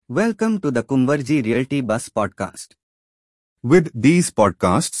Welcome to the Kumbharji Realty Bus podcast. With these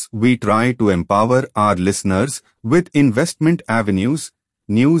podcasts, we try to empower our listeners with investment avenues,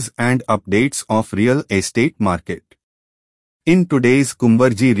 news and updates of real estate market. In today's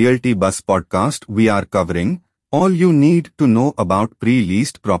Kumbharji Realty Bus podcast, we are covering all you need to know about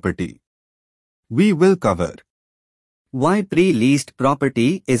pre-leased property. We will cover Why pre-leased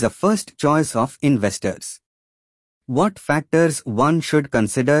property is a first choice of investors. What factors one should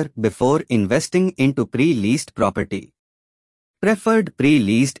consider before investing into pre-leased property. Preferred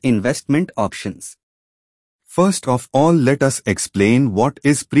pre-leased investment options. First of all, let us explain what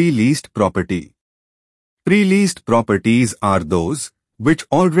is pre-leased property. Pre-leased properties are those which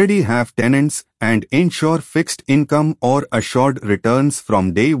already have tenants and ensure fixed income or assured returns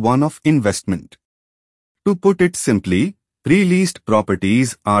from day one of investment. To put it simply, pre-leased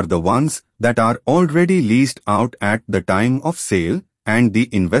properties are the ones that are already leased out at the time of sale and the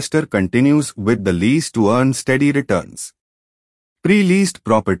investor continues with the lease to earn steady returns. Pre-leased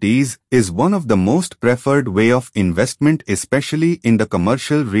properties is one of the most preferred way of investment, especially in the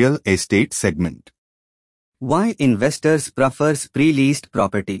commercial real estate segment. Why investors prefers pre-leased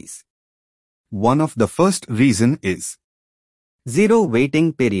properties? One of the first reason is Zero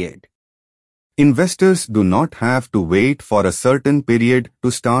waiting period. Investors do not have to wait for a certain period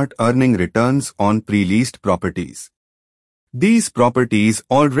to start earning returns on pre-leased properties. These properties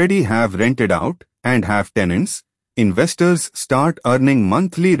already have rented out and have tenants. Investors start earning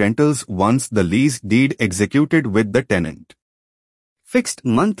monthly rentals once the lease deed executed with the tenant. Fixed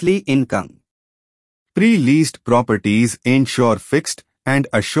monthly income. Pre-leased properties ensure fixed and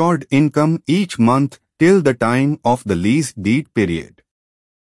assured income each month till the time of the lease deed period.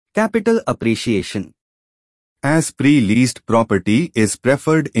 Capital appreciation. As pre-leased property is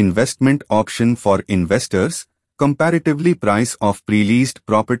preferred investment option for investors, comparatively price of pre-leased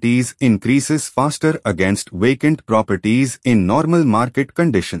properties increases faster against vacant properties in normal market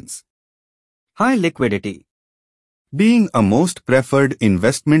conditions. High liquidity. Being a most preferred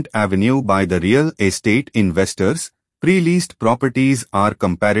investment avenue by the real estate investors, pre-leased properties are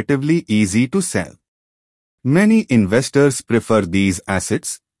comparatively easy to sell. Many investors prefer these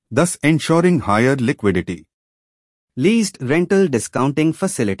assets, thus ensuring higher liquidity. Leased rental discounting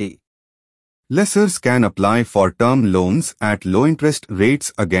facility. Lessors can apply for term loans at low interest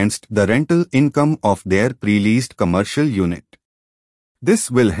rates against the rental income of their pre-leased commercial unit. This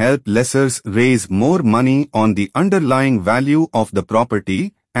will help lessors raise more money on the underlying value of the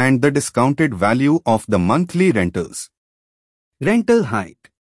property and the discounted value of the monthly rentals. Rental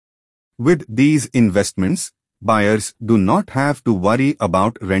hike. With these investments, buyers do not have to worry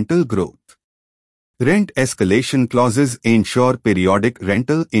about rental growth. Rent escalation clauses ensure periodic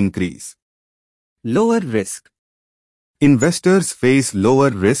rental increase. Lower risk. Investors face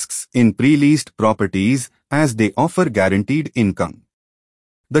lower risks in pre-leased properties as they offer guaranteed income.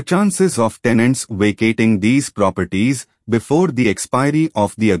 The chances of tenants vacating these properties before the expiry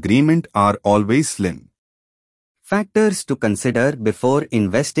of the agreement are always slim. Factors to consider before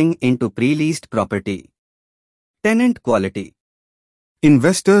investing into pre-leased property. Tenant quality.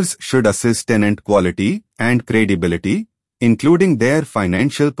 Investors should assess tenant quality and credibility, including their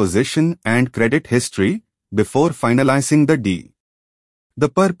financial position and credit history, before finalizing the deal. The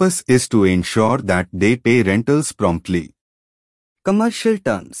purpose is to ensure that they pay rentals promptly. Commercial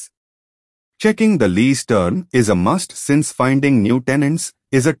terms. Checking the lease term is a must since finding new tenants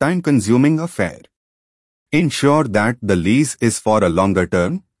is a time-consuming affair. Ensure that the lease is for a longer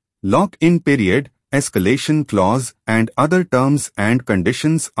term, lock-in period, escalation clause and other terms and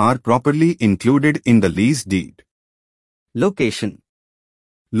conditions are properly included in the lease deed. Location.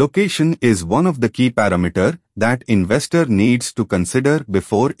 Location is one of the key parameters that investor needs to consider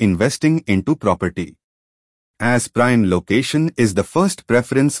before investing into property, as prime location is the first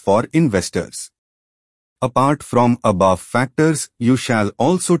preference for investors. Apart from above factors, you shall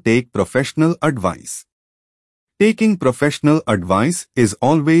also take professional advice. Taking professional advice is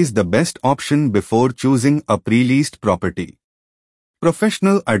always the best option before choosing a pre-leased property.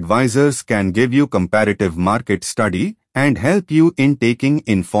 Professional advisors can give you comparative market study and help you in taking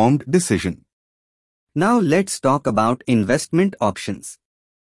informed decision. Now let's talk about investment options.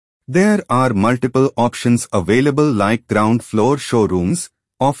 There are multiple options available like ground floor showrooms,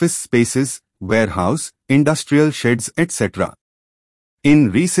 office spaces, warehouse, industrial sheds, etc.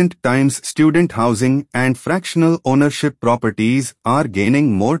 In recent times, student housing and fractional ownership properties are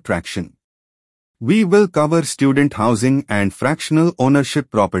gaining more traction. We will cover student housing and fractional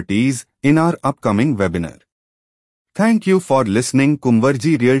ownership properties in our upcoming webinar. Thank you for listening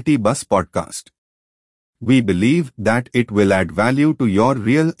Kumbharji Realty Bus podcast. We believe that it will add value to your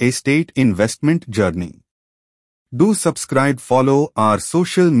real estate investment journey. Do subscribe, follow our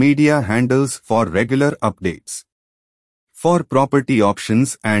social media handles for regular updates. For property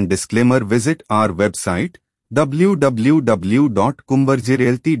options and disclaimer, visit our website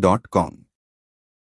www.kumbharjirealty.com.